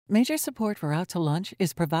Major support for Out to Lunch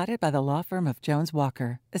is provided by the law firm of Jones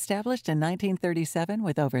Walker, established in 1937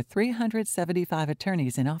 with over 375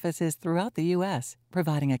 attorneys in offices throughout the U.S.,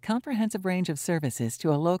 providing a comprehensive range of services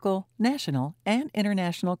to a local, national, and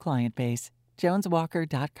international client base.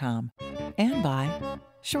 JonesWalker.com. And by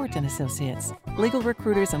Short & Associates, legal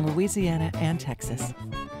recruiters in Louisiana and Texas.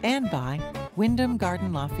 And by Wyndham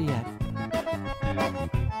Garden Lafayette.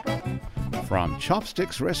 From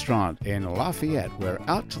Chopsticks Restaurant in Lafayette, we're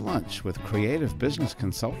out to lunch with creative business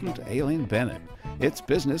consultant Aileen Bennett. It's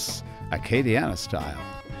business Acadiana style.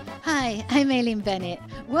 Hi, I'm Aileen Bennett.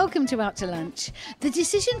 Welcome to Out to Lunch. The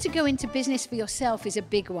decision to go into business for yourself is a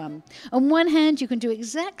big one. On one hand, you can do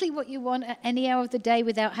exactly what you want at any hour of the day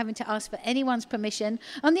without having to ask for anyone's permission.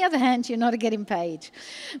 On the other hand, you're not getting paid.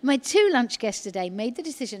 My two lunch guests today made the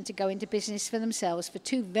decision to go into business for themselves for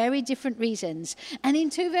two very different reasons and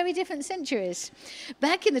in two very different centuries.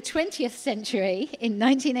 Back in the 20th century, in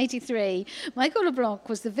 1983, Michael LeBlanc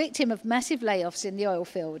was the victim of massive layoffs in the oil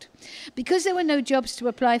field. Because there were no jobs to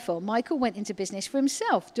apply for, Michael went into business for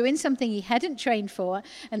himself, doing something he hadn't trained for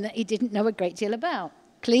and that he didn't know a great deal about,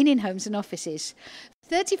 cleaning homes and offices.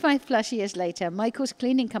 35 plus years later, Michael's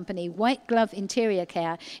cleaning company, White Glove Interior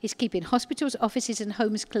Care, is keeping hospitals, offices and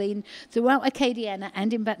homes clean throughout Acadiana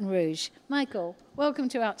and in Baton Rouge. Michael, welcome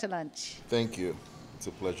to Out to Lunch. Thank you. It's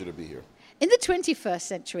a pleasure to be here. In the 21st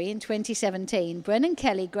century, in 2017, Brennan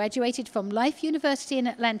Kelly graduated from Life University in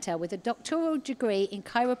Atlanta with a doctoral degree in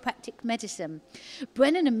chiropractic medicine.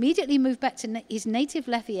 Brennan immediately moved back to his native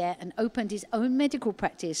Lafayette and opened his own medical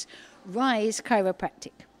practice, Rise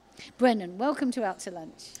Chiropractic. Brennan, welcome to Out to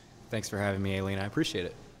Lunch. Thanks for having me, Aileen. I appreciate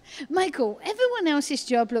it. Michael, everyone else's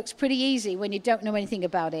job looks pretty easy when you don't know anything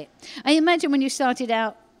about it. I imagine when you started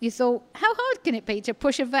out, you thought, how hard can it be to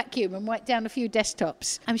push a vacuum and wipe down a few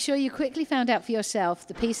desktops? I'm sure you quickly found out for yourself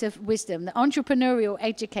the piece of wisdom that entrepreneurial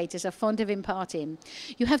educators are fond of imparting.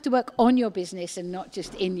 You have to work on your business and not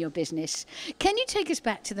just in your business. Can you take us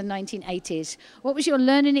back to the 1980s? What was your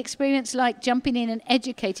learning experience like jumping in and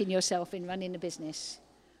educating yourself in running a business?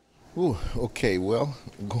 Ooh, okay, well,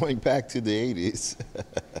 going back to the 80s,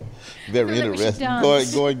 very interesting.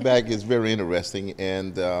 Going back is very interesting,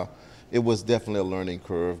 and it was definitely a learning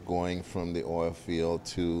curve going from the oil field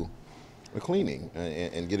to cleaning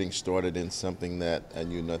and getting started in something that I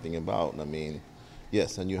knew nothing about. I mean,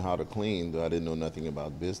 yes, I knew how to clean, but I didn't know nothing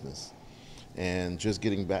about business. And just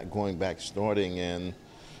going back, starting and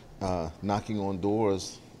knocking on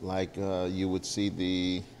doors like you would see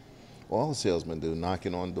the oil salesmen do,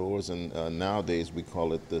 knocking on doors, and nowadays we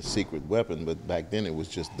call it the secret weapon, but back then it was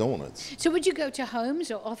just donuts. So would you go to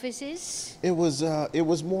homes or offices? It was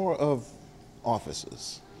more of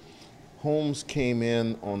offices. Homes came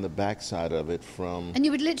in on the backside of it from... And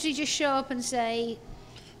you would literally just show up and say,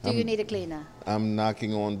 do you need a cleaner? I'm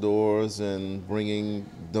knocking on doors and bringing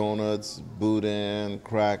donuts, boudin,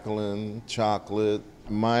 crackling, chocolate.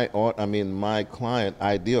 My client,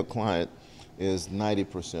 ideal client, is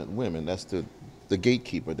 90% women. That's the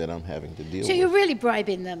gatekeeper that I'm having to deal with. So you're really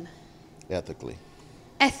bribing them? Ethically.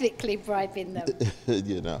 Ethically bribing them.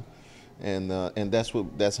 You know, and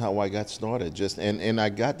that's how I got started. And I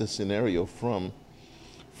got the scenario from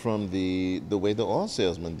the way the oil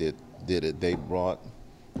salesman did it. They brought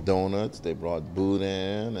donuts, they brought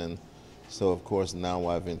boudin, and so of course now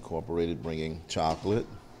I've incorporated bringing chocolate,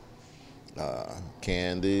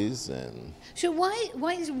 candies, and... So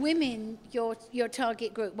why is women your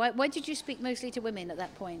target group? Why did you speak mostly to women at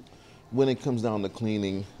that point? When it comes down to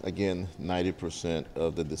cleaning, again, 90%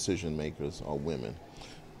 of the decision makers are women.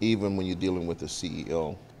 Even when you're dealing with the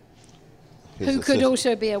CEO. Who could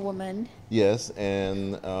also be a woman. Yes,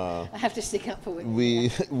 and... I have to stick up for women.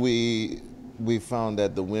 We found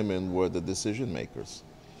that the women were the decision makers.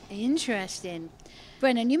 Interesting.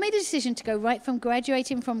 Brennan, you made a decision to go right from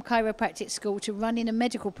graduating from chiropractic school to running a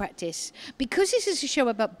medical practice. Because this is a show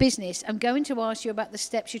about business, I'm going to ask you about the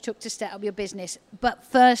steps you took to start up your business. But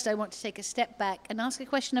first, I want to take a step back and ask a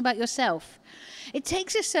question about yourself. It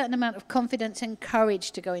takes a certain amount of confidence and courage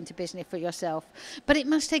to go into business for yourself, but it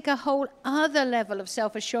must take a whole other level of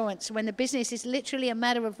self-assurance when the business is literally a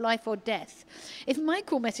matter of life or death. If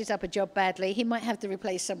Michael messes up a job badly, he might have to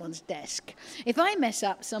replace someone's desk. If I mess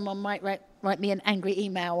up, someone might write me an angry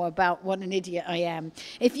email about what an idiot I am.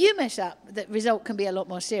 If you mess up, the result can be a lot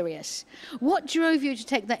more serious. What drove you to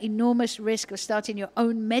take that enormous risk of starting your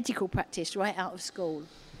own medical practice right out of school?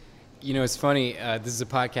 You know, it's funny. This is a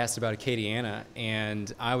podcast about Acadiana,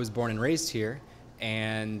 and I was born and raised here.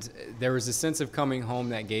 And there was a sense of coming home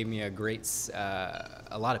that gave me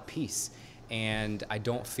a lot of peace. And I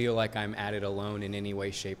don't feel like I'm at it alone in any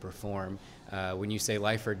way, shape, or form. When you say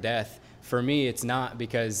life or death, For me, it's not,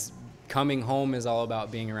 because coming home is all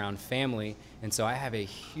about being around family. And so I have a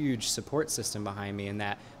huge support system behind me, in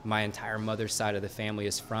that my entire mother's side of the family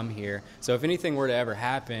is from here. So if anything were to ever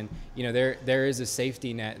happen, you know, there is a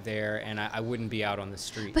safety net there, and I wouldn't be out on the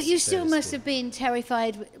streets. But you still must have been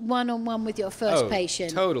terrified one-on-one with your first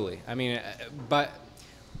patient. Totally. I mean, but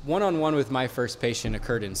one-on-one with my first patient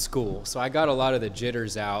occurred in school, so I got a lot of the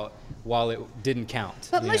jitters out while it didn't count.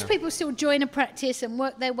 But most people still join a practice and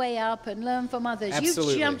work their way up and learn from others.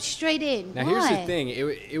 Absolutely. You jumped straight in. Now, Why? here's the thing.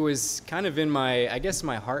 It was kind of in my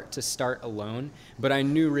heart to start alone, but I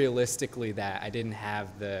knew realistically that I didn't have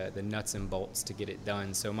the nuts and bolts to get it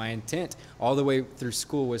done. So my intent all the way through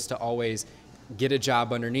school was to always get a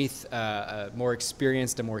job underneath a more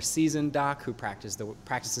experienced, a more seasoned doc who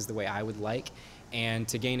practices the way I would like, and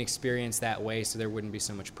to gain experience that way so there wouldn't be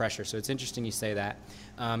so much pressure. So it's interesting you say that.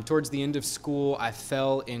 Towards the end of school, I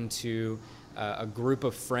fell into a group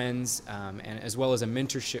of friends, and as well as a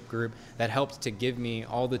mentorship group that helped to give me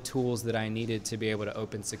all the tools that I needed to be able to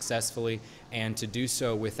open successfully, and to do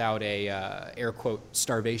so without a air quote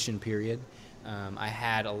starvation period. I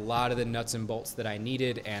had a lot of the nuts and bolts that I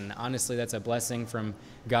needed, and honestly, that's a blessing from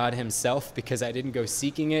God himself, because I didn't go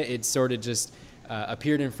seeking it. It sort of just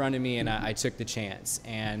appeared in front of me, and I took the chance.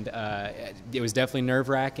 And it was definitely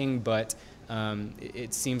nerve-wracking, but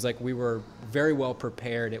it seems like we were very well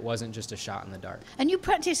prepared. It wasn't just a shot in the dark. And you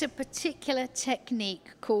practice a particular technique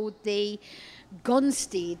called the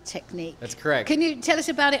Gonstead technique. That's correct. Can you tell us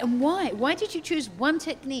about it, and why? Why did you choose one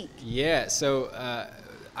technique? Yeah, so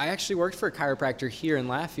I actually worked for a chiropractor here in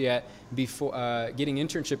Lafayette before getting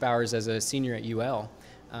internship hours as a senior at UL.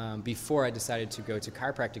 Before I decided to go to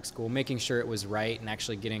chiropractic school, making sure it was right and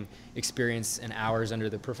actually getting experience and hours under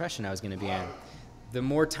the profession I was going to be in. The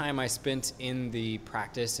more time I spent in the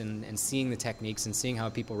practice and seeing the techniques and seeing how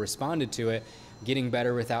people responded to it, getting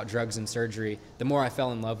better without drugs and surgery, the more I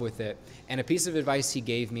fell in love with it. And a piece of advice he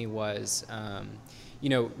gave me was, you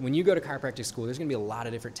know, when you go to chiropractic school, there's going to be a lot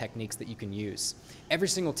of different techniques that you can use. Every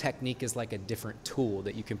single technique is like a different tool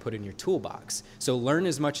that you can put in your toolbox. So learn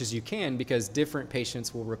as much as you can, because different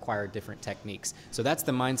patients will require different techniques. So that's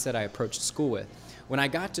the mindset I approached school with. When I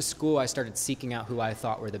got to school, I started seeking out who I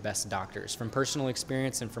thought were the best doctors, from personal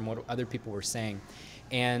experience and from what other people were saying.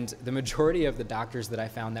 And the majority of the doctors that I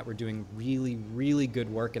found that were doing really, really good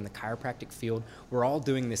work in the chiropractic field were all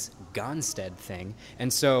doing this Gonstead thing.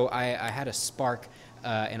 And so I had a spark,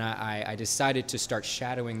 and I decided to start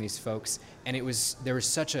shadowing these folks. And there was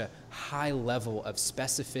such a high level of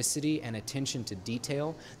specificity and attention to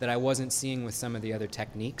detail that I wasn't seeing with some of the other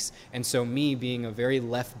techniques. And so me being a very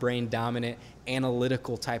left brain dominant,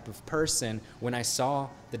 analytical type of person, when I saw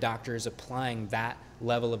the doctors applying that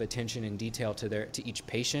level of attention and detail to each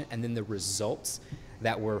patient, and then the results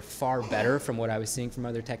that were far better from what I was seeing from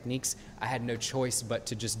other techniques, I had no choice but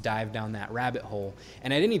to just dive down that rabbit hole.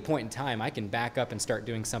 And at any point in time, I can back up and start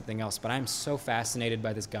doing something else, but I'm so fascinated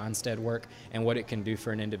by this Gonstead work and what it can do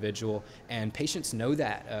for an individual. And patients know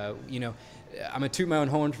that. You know, I'm going to toot my own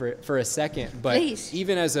horn for a second, but Please.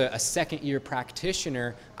 Even as a second-year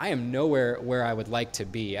practitioner, I am nowhere where I would like to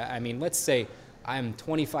be. I mean, let's say I'm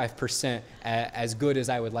 25% as good as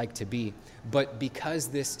I would like to be. But because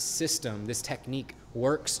this system, this technique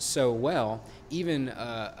works so well, even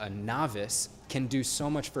a novice can do so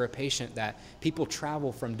much for a patient that people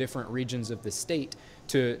travel from different regions of the state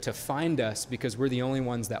to find us, because we're the only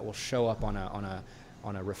ones that will show up on a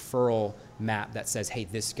referral map that says, hey,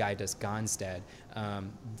 this guy does Gonstead.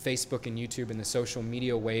 Facebook and YouTube and the social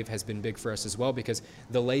media wave has been big for us as well, because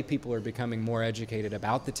the lay people are becoming more educated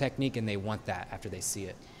about the technique, and they want that after they see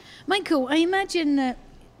it. Michael, I imagine that,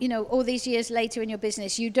 you know, all these years later in your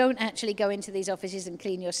business, you don't actually go into these offices and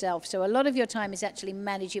clean yourself. So a lot of your time is actually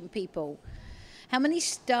managing people. How many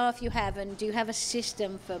staff you have, and do you have a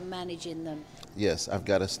system for managing them? Yes, I've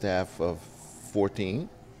got a staff of 14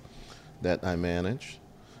 that I manage,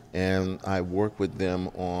 and I work with them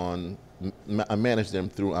I manage them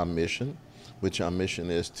through our mission, which our mission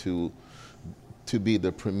is to be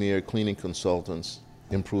the premier cleaning consultants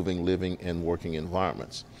improving living and working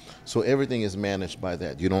environments. So everything is managed by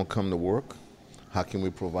that. You don't come to work, how can we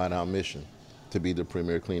provide our mission to be the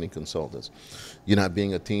premier cleaning consultants? You're not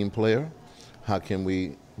being a team player, how can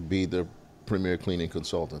we be the premier cleaning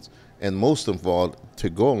consultants? And most of all, to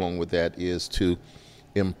go along with that is to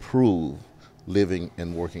improve living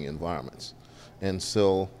and working environments. And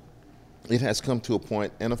so it has come to a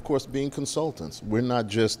point, and of course being consultants, we're not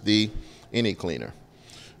just any cleaner.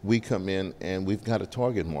 We come in and we've got a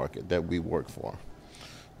target market that we work for.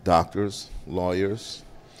 Doctors, lawyers,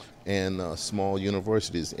 and small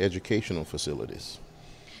universities, educational facilities.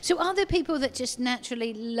 So are there people that just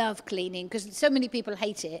naturally love cleaning? Because so many people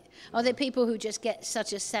hate it. Are there people who just get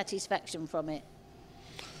such a satisfaction from it?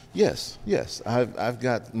 Yes. I've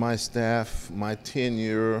got my staff, my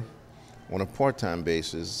tenure on a part-time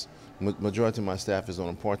basis. Majority of my staff is on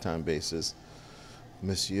a part-time basis.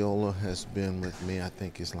 Miss Yola has been with me, I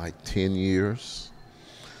think it's like 10 years.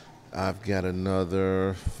 I've got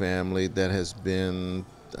another family that has been,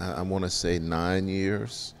 I want to say 9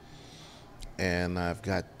 years. And I've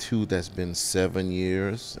got 2 that's been 7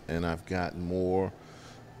 years. And I've got more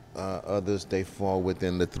others, they fall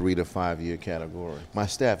within the 3 to 5 year category. My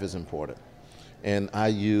staff is important. And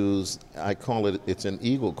I call it, it's an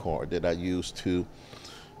Eagle card that I use to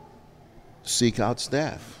seek out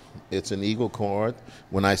staff. It's an Eagle card.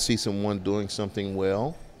 When I see someone doing something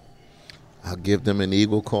well, I'll give them an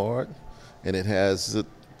Eagle card, and it has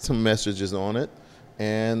some messages on it,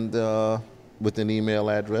 and with an email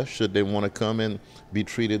address, should they want to come and be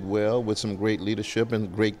treated well with some great leadership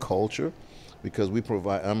and great culture, because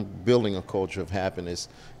I'm building a culture of happiness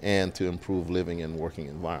and to improve living and working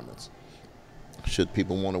environments. Should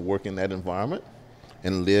people want to work in that environment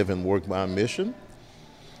and live and work by a mission,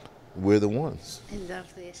 we're the ones. I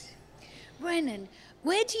love this. Brennan,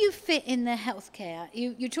 where do you fit in the healthcare?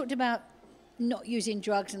 You talked about not using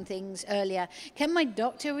drugs and things earlier. Can my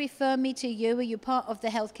doctor refer me to you? Are you part of the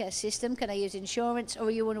healthcare system? Can I use insurance, or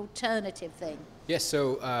are you an alternative thing? Yes,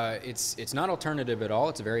 so it's not alternative at all.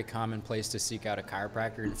 It's a very common place to seek out a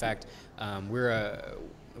chiropractor. In fact, we're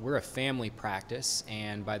a family practice,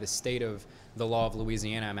 and by the state of the law of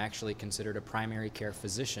Louisiana, I'm actually considered a primary care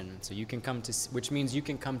physician. So you can come to, which means you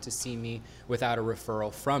can come to see me without a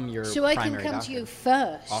referral from your primary doctor. So I can come to you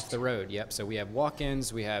first? Off the road, yep. So we have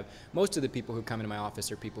walk-ins. We have, most of the people who come into my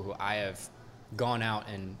office are people who I have gone out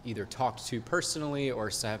and either talked to personally or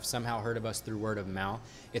have somehow heard of us through word of mouth.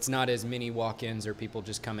 It's not as many walk-ins or people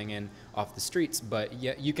just coming in off the streets, but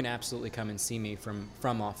yeah, you can absolutely come and see me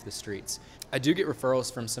from off the streets. I do get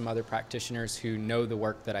referrals from some other practitioners who know the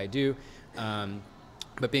work that I do,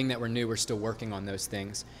 but being that we're new, we're still working on those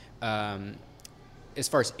things. As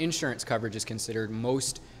far as insurance coverage is considered,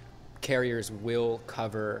 most carriers will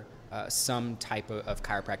cover some type of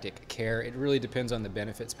chiropractic care. It really depends on the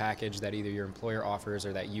benefits package that either your employer offers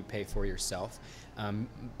or that you pay for yourself.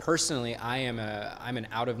 Personally, I'm an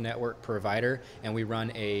out-of-network provider, and we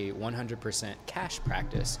run a 100% cash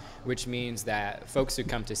practice, which means that folks who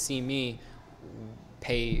come to see me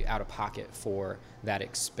pay out of pocket for that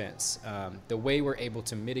expense. The way we're able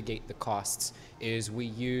to mitigate the costs is we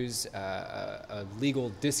use a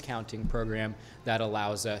legal discounting program that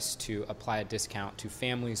allows us to apply a discount to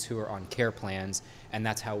families who are on care plans, and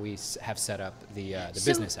that's how we have set up the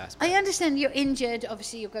business aspect. I understand you're injured.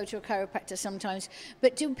 Obviously, you go to a chiropractor sometimes,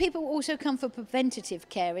 but do people also come for preventative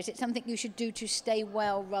care? Is it something you should do to stay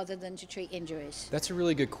well rather than to treat injuries? That's a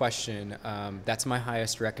really good question. That's my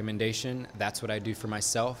highest recommendation. That's what I do for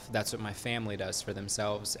myself. That's what my family does for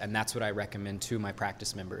themselves, and that's what I recommend to my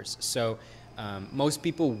practice members. So most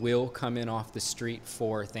people will come in off the street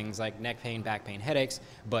for things like neck pain, back pain, headaches,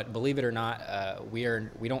 but believe it or not, we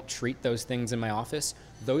don't treat those things in my office.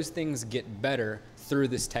 Those things get better through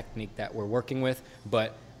this technique that we're working with,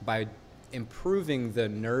 but by improving the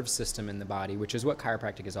nerve system in the body, which is what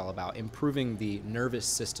chiropractic is all about, improving the nervous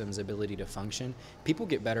system's ability to function, people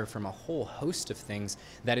get better from a whole host of things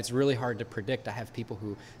that it's really hard to predict. I have people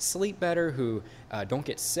who sleep better, who don't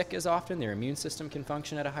get sick as often. Their immune system can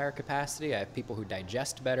function at a higher capacity. I have people who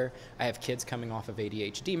digest better. I have kids coming off of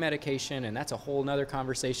ADHD medication, and that's a whole nother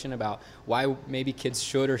conversation about why maybe kids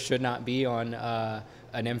should or should not be on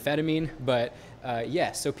an amphetamine, but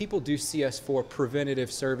so people do see us for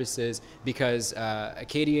preventative services because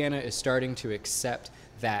Acadiana is starting to accept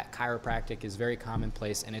that chiropractic is very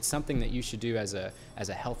commonplace, and it's something that you should do as a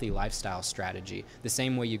healthy lifestyle strategy. The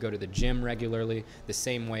same way you go to the gym regularly, the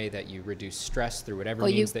same way that you reduce stress through whatever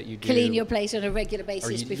means that you do. Or you clean your place on a regular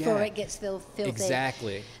basis before it gets filthy.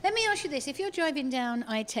 Exactly. Let me ask you this. If you're driving down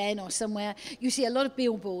I-10 or somewhere, you see a lot of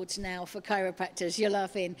billboards now for chiropractors. You're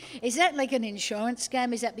laughing. Is that like an insurance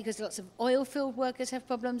scam? Is that because lots of oil field workers have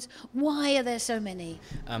problems? Why are there so many?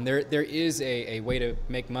 There is a way to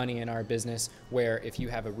make money in our business where if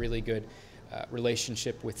you have a really good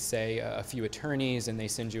relationship with, say, a few attorneys and they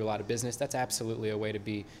send you a lot of business, that's absolutely a way to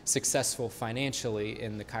be successful financially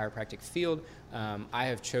in the chiropractic field. I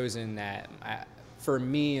have chosen that for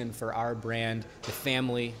me and for our brand, the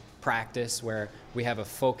family practice where we have a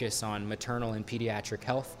focus on maternal and pediatric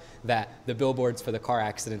health, that the billboards for the car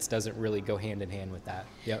accidents doesn't really go hand in hand with that.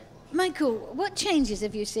 Yep. Michael, what changes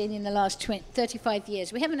have you seen in the last 35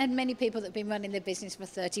 years? We haven't had many people that have been running their business for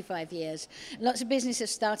 35 years. Lots of businesses have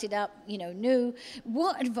started up, new.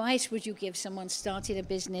 What advice would you give someone starting a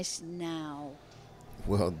business now?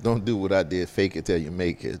 Well, don't do what I did, fake it till you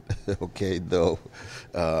make it, okay, though.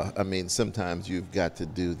 Sometimes you've got to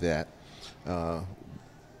do that. The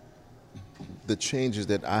changes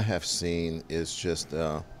that I have seen is just,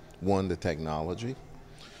 one, the technology.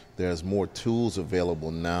 There's more tools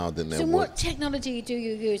available now than there were. So what technology do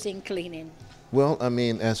you use in cleaning? Well,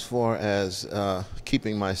 as far as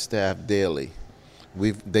keeping my staff daily,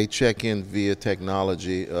 they check in via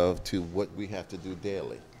technology to what we have to do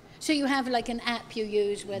daily. So you have like an app you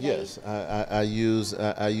use where yes, I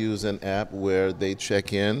use an app where they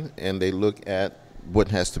check in and they look at what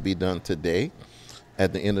has to be done today.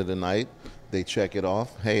 At the end of the night, they check it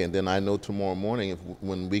off. Hey, and then I know tomorrow morning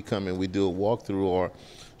when we come and we do a walkthrough, or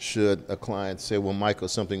should a client say, well, Michael,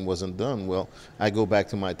 something wasn't done, well, I go back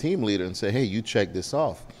to my team leader and say, hey, you check this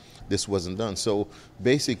off. This wasn't done. So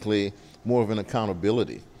basically more of an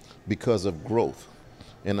accountability because of growth.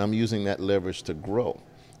 And I'm using that leverage to grow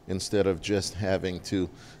instead of just having to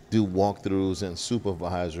do walkthroughs and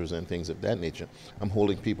supervisors and things of that nature. I'm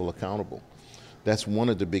holding people accountable. That's one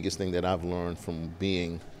of the biggest things that I've learned from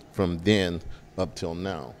then up till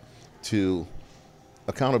now, to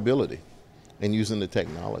accountability and using the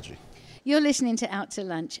technology. You're listening to Out to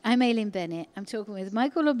Lunch. I'm Aileen Bennett. I'm talking with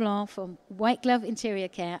Michael LeBlanc from White Glove Interior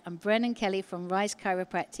Care and Brennan Kelly from Rise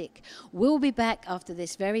Chiropractic. We'll be back after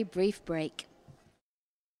this very brief break.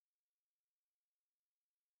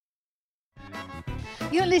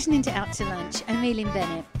 You're listening to Out to Lunch. I'm Aileen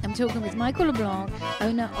Bennett. I'm talking with Michael LeBlanc,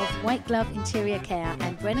 owner of White Glove Interior Care,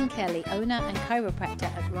 and Brennan Kelly, owner and chiropractor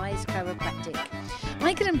at Rise Chiropractic.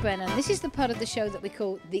 Michael and Brennan, this is the part of the show that we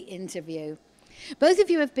call The Interview. Both of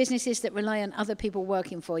you have businesses that rely on other people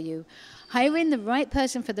working for you. Hiring the right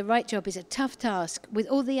person for the right job is a tough task. With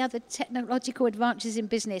all the other technological advances in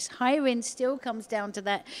business, hiring still comes down to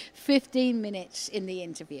that 15 minutes in the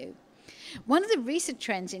interview. One of the recent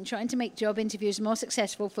trends in trying to make job interviews more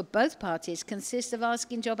successful for both parties consists of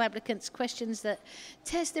asking job applicants questions that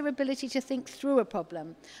test their ability to think through a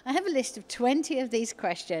problem. I have a list of 20 of these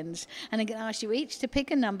questions, and I'm going to ask you each to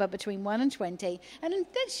pick a number between 1 and 20, and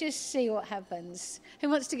let's just see what happens. Who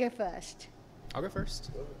wants to go first? I'll go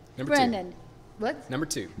first. Number Brennan. 2. What? Number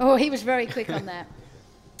 2. Oh, he was very quick on that.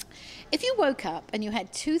 If you woke up and you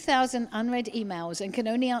had 2,000 unread emails and can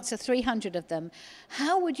only answer 300 of them,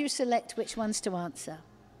 how would you select which ones to answer?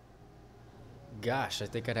 Gosh, I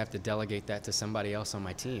think I'd have to delegate that to somebody else on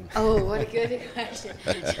my team. Oh, what a good question.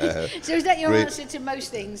 So is that your answer to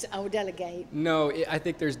most things? I will delegate. No, I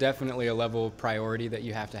think there's definitely a level of priority that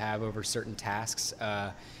you have to have over certain tasks.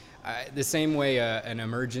 The same way an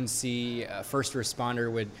emergency first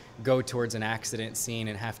responder would go towards an accident scene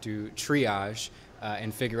and have to triage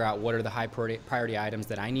and figure out what are the high priority items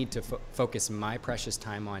that I need to focus my precious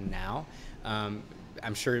time on now.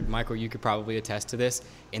 I'm sure, Michael, you could probably attest to this.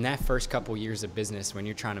 In that first couple years of business, when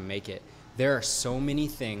you're trying to make it, there are so many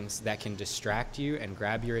things that can distract you and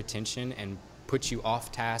grab your attention and put you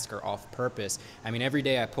off task or off purpose. I mean, every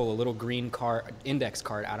day I pull a little green index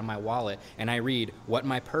card out of my wallet and I read what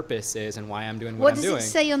my purpose is and why I'm doing what I'm doing. What does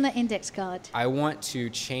it say on the index card? I want to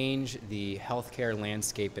change the healthcare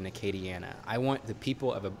landscape in Acadiana. I want the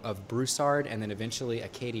people of Broussard and then eventually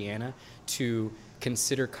Acadiana to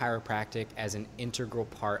consider chiropractic as an integral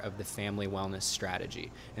part of the family wellness strategy.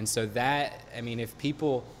 And so that, if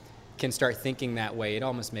people can start thinking that way, it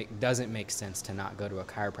almost doesn't make sense to not go to a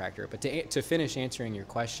chiropractor. But to finish answering your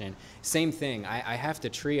question, same thing. I have to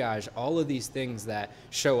triage all of these things that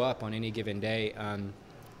show up on any given day. And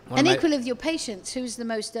equally with your patients, who's the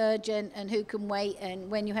most urgent and who can wait, and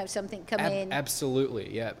when you have something come in?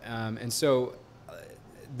 Absolutely, yeah. And so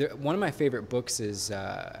one of my favorite books is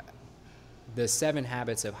The 7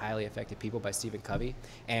 Habits of Highly Effective People by Stephen Covey.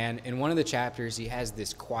 And in one of the chapters, he has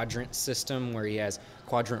this quadrant system where he has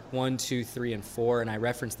quadrant 1, 2, 3, and 4. And I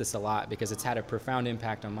reference this a lot because it's had a profound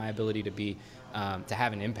impact on my ability to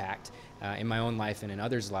have an impact in my own life and in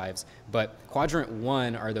others' lives. But quadrant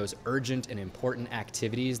 1 are those urgent and important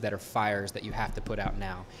activities that are fires that you have to put out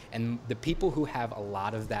now. And the people who have a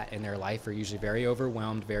lot of that in their life are usually very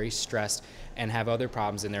overwhelmed, very stressed, and have other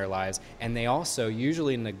problems in their lives. And they also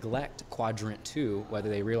usually neglect quadrant 2, whether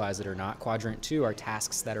they realize it or not. Quadrant 2 are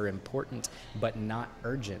tasks that are important but not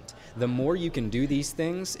urgent. The more you can do these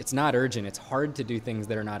things, it's not urgent. It's hard to do things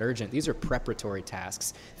that are not urgent. These are preparatory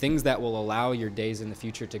tasks, things that will allow your days in the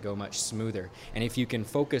future to go much smoother. And if you can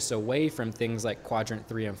focus away from things like quadrant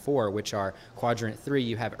 3 and 4, which are quadrant 3,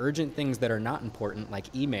 you have urgent things that are not important,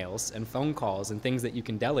 like emails and phone calls and things that you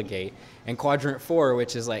can delegate. And quadrant 4,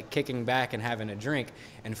 which is like kicking back and having a drink,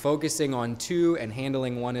 and focusing on 2 and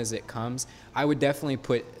handling 1 as it comes, I would definitely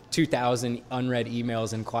put 2,000 unread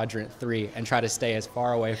emails in quadrant 3 and try to stay as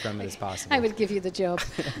far away from it as possible. I would give you the job.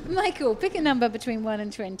 Michael, pick a number between 1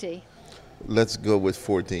 and 20. Let's go with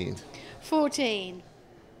 14. 14.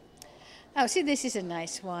 Oh, see, this is a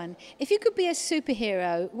nice one. If you could be a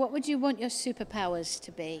superhero, what would you want your superpowers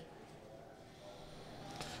to be?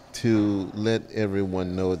 To let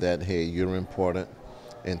everyone know that, hey, you're important,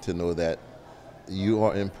 and to know that you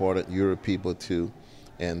are important, you're a people too,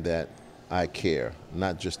 and that I care.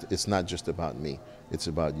 It's not just about me, it's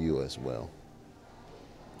about you as well.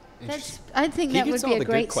 I think that would be a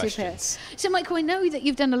great superhero. So, Michael, I know that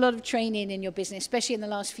you've done a lot of training in your business, especially in the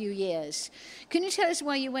last few years. Can you tell us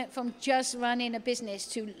why you went from just running a business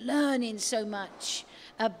to learning so much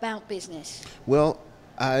about business? Well,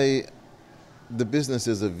 the business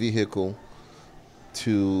is a vehicle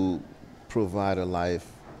to provide a life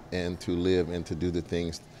and to live and to do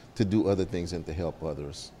to do other things and to help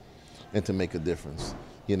others and to make a difference.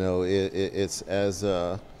 You know, it's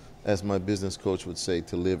as my business coach would say,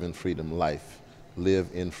 to live in freedom, live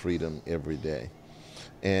in freedom every day.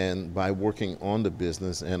 And by working on the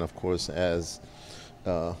business, and of course, as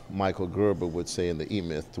Michael Gerber would say in the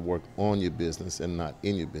E-Myth, to work on your business and not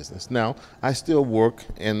in your business. Now, I still work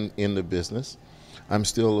in the business. I'm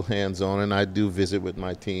still hands-on, and I do visit with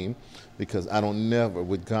my team, because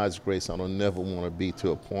with God's grace, I don't never want to be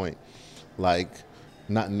to a point like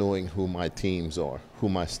not knowing who my teams are, who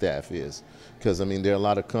my staff is. Because, I mean, there are a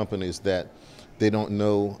lot of companies that they don't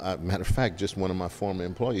know. Matter of fact, just one of my former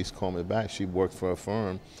employees called me back. She worked for a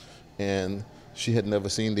firm, and she had never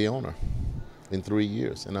seen the owner in 3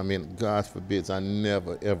 years. And I mean, God forbids, I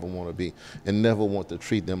never, ever want to be, and never want to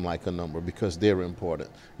treat them like a number, because they're important.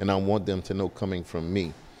 And I want them to know, coming from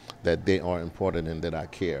me, that they are important and that I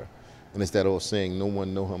care. And it's that old saying, no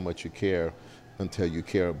one knows how much you care until you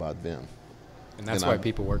care about them. And that's why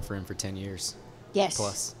people work for him for 10 years. Yes.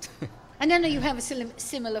 Plus. And I know you have a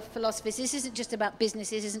similar philosophy. This isn't just about business.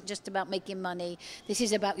 This isn't just about making money. This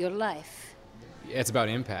is about your life. It's about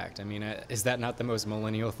impact. I mean, is that not the most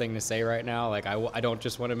millennial thing to say right now? Like, I don't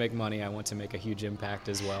just want to make money. I want to make a huge impact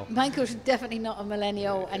as well. Michael's definitely not a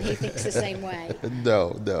millennial, and he thinks the same way.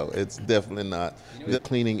 No, it's definitely not. The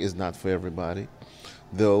cleaning is not for everybody,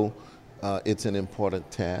 though. It's an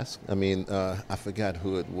important task. I mean, I forgot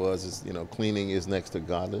who it was. It's, cleaning is next to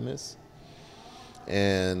godliness.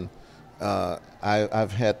 And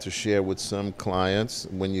I've had to share with some clients,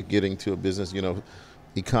 when you're getting to a business,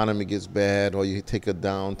 economy gets bad, or you take a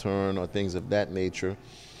downturn, or things of that nature,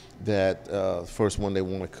 that first one they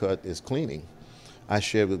want to cut is cleaning. I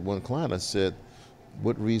shared with one client, I said,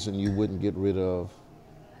 what reason you wouldn't get rid of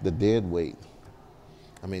the dead weight?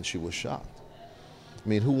 I mean, she was shocked. I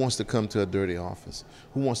mean, who wants to come to a dirty office?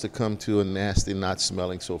 Who wants to come to a nasty, not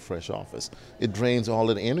smelling so fresh office? It drains all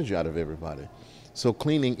of the energy out of everybody. So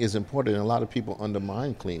cleaning is important, and a lot of people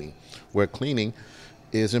undermine cleaning, where cleaning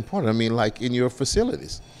is important. I mean, like in your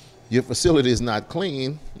facilities. Your facility is not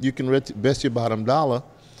clean, you can bet your bottom dollar,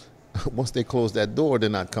 once they close that door, they're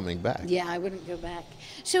not coming back. Yeah, I wouldn't go back.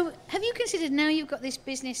 So have you considered, now you've got this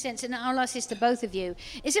business sense, and I'll ask this to both of you,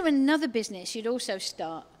 is there another business you'd also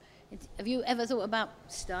start? Have you ever thought about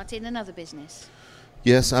starting another business?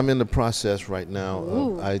 Yes, I'm in the process right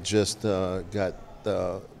now. I just got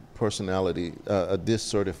personality, a DISC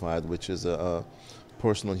certified, which is a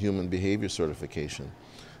personal human behavior certification.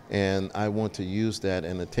 And I want to use that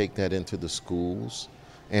and to take that into the schools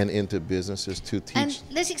and into businesses to teach. And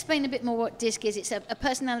let's explain a bit more what DISC is. It's a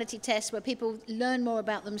personality test where people learn more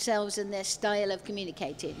about themselves and their style of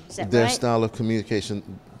communicating. Is that right? Their style of communication,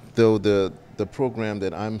 though the program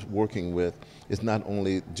that I'm working with is not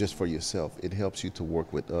only just for yourself. It helps you to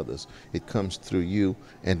work with others. It comes through you,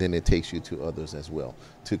 and then it takes you to others as well.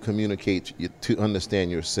 To communicate, to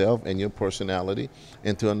understand yourself and your personality,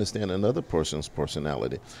 and to understand another person's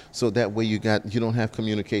personality. So that way you don't have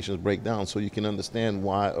communications break down, so you can understand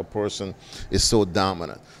why a person is so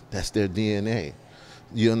dominant. That's their DNA.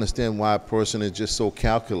 You understand why a person is just so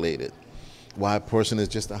calculated. Why a person is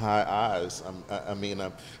just a high eyes.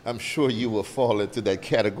 I'm sure you will fall into that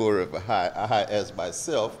category of a high as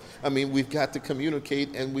myself. I mean, we've got to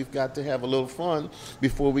communicate, and we've got to have a little fun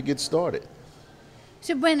before we get started.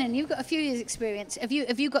 So Brennan, you've got a few years' experience. Have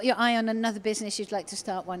you got your eye on another business you'd like to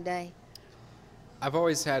start one day? I've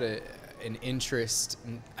always had an interest,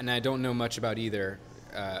 and I don't know much about either,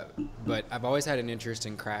 but I've always had an interest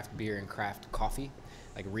in craft beer and craft coffee,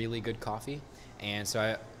 like really good coffee. And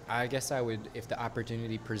so I guess I would, if the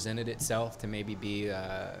opportunity presented itself to maybe be...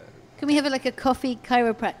 Can we have like a coffee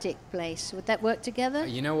chiropractic place? Would that work together?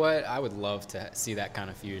 You know what? I would love to see that kind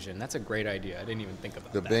of fusion. That's a great idea. I didn't even think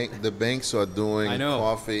about that. The banks are doing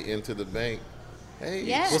coffee into the bank. Hey,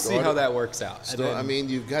 yeah. We'll see how that works out. I mean,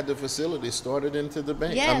 you've got the facility started into the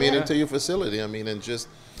bank. Yeah, into your facility. I mean, and just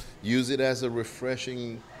use it as a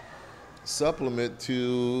refreshing supplement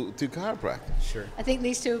to chiropractic. Sure. I think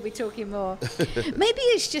these two will be talking more. Maybe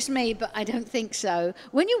it's just me, but I don't think so.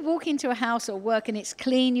 When you walk into a house or work and it's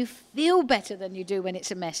clean, you feel better than you do when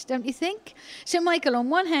it's a mess, don't you think? So, Michael,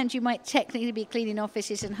 on one hand, you might technically be cleaning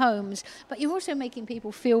offices and homes, but you're also making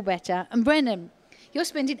people feel better. And Brennan, you're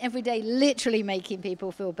spending every day literally making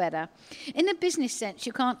people feel better. In a business sense,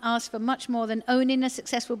 you can't ask for much more than owning a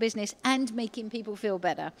successful business and making people feel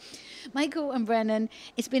better. Michael and Brennan,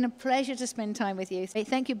 it's been a pleasure to spend time with you.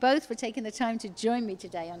 Thank you both for taking the time to join me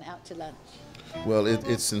today on Out to Lunch. Well,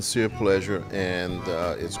 it's sincere pleasure, and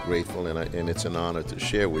it's grateful, and it's an honor to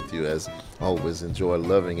share with you. As always, enjoy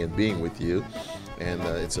loving and being with you. And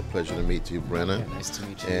it's a pleasure to meet you, Brennan. Yeah, nice to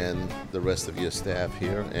meet you. And the rest of your staff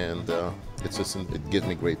here. And it gives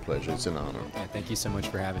me great pleasure. It's an honor. Yeah, thank you so much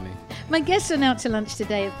for having me. My guests on Out to Lunch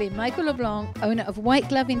today have been Michael LeBlanc, owner of White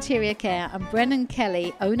Glove Interior Care, and Brennan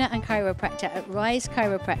Kelly, owner and chiropractor at Rise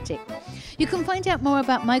Chiropractic. You can find out more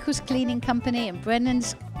about Michael's cleaning company and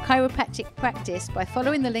Brennan's chiropractic practice by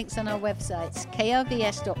following the links on our websites,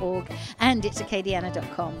 krvs.org and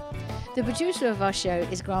itsacadiana.com. The producer of our show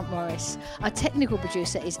is Grant Morris. Our technical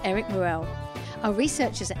producer is Eric Morel. Our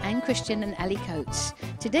researchers are Anne Christian and Ali Coates.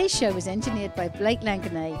 Today's show was engineered by Blake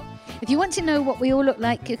Langanay. If you want to know what we all look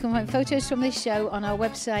like, you can find photos from this show on our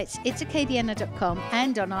websites, itsacadiana.com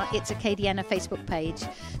and on our It's Acadiana Facebook page.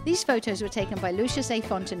 These photos were taken by Lucius A.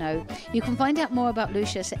 Fontenot. You can find out more about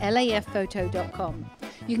Lucius at lafphoto.com.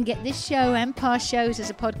 You can get this show and past shows as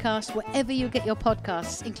a podcast wherever you get your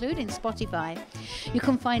podcasts, including Spotify. You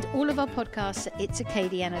can find all of our podcasts at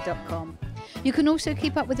itsacadiana.com. You can also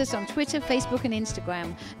keep up with us on Twitter, Facebook, and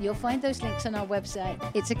Instagram. You'll find those links on our website,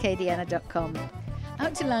 itsacadiana.com.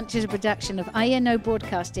 Out to Lunch is a production of INO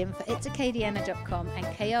Broadcasting for itsacadiana.com and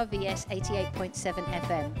KRVS 88.7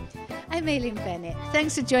 FM. I'm Aileen Bennett.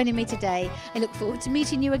 Thanks for joining me today. I look forward to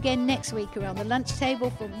meeting you again next week around the lunch table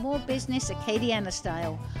for more business Acadiana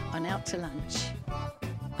style on Out to Lunch.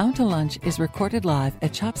 Out to Lunch is recorded live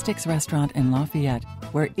at Chopsticks Restaurant in Lafayette,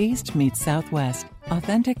 where East meets Southwest.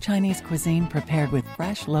 Authentic Chinese cuisine prepared with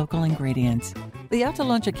fresh local ingredients. The Out to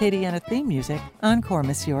Lunch Acadiana theme music, Encore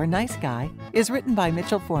Monsieur Nice Guy, is written by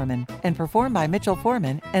Mitchell Foreman and performed by Mitchell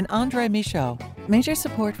Foreman and Andre Michaud. Major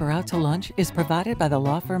support for Out to Lunch is provided by the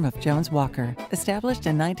law firm of Jones Walker, established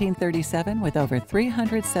in 1937 with over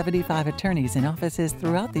 375 attorneys in offices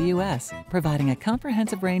throughout the U.S., providing a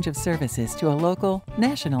comprehensive range of services to a local,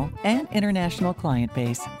 national, and international client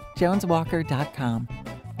base. JonesWalker.com.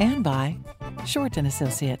 And by Shorten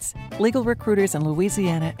Associates, legal recruiters in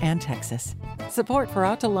Louisiana and Texas. Support for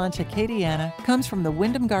Out to Lunch Acadiana comes from the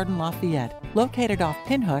Wyndham Garden Lafayette, located off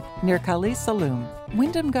Pinhook near Khalees Saloon.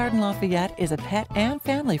 Wyndham Garden Lafayette is a pet and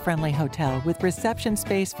family-friendly hotel with reception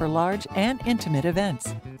space for large and intimate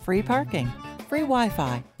events, free parking, free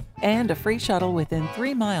Wi-Fi, and a free shuttle within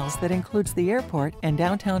 3 miles that includes the airport and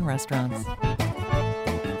downtown restaurants.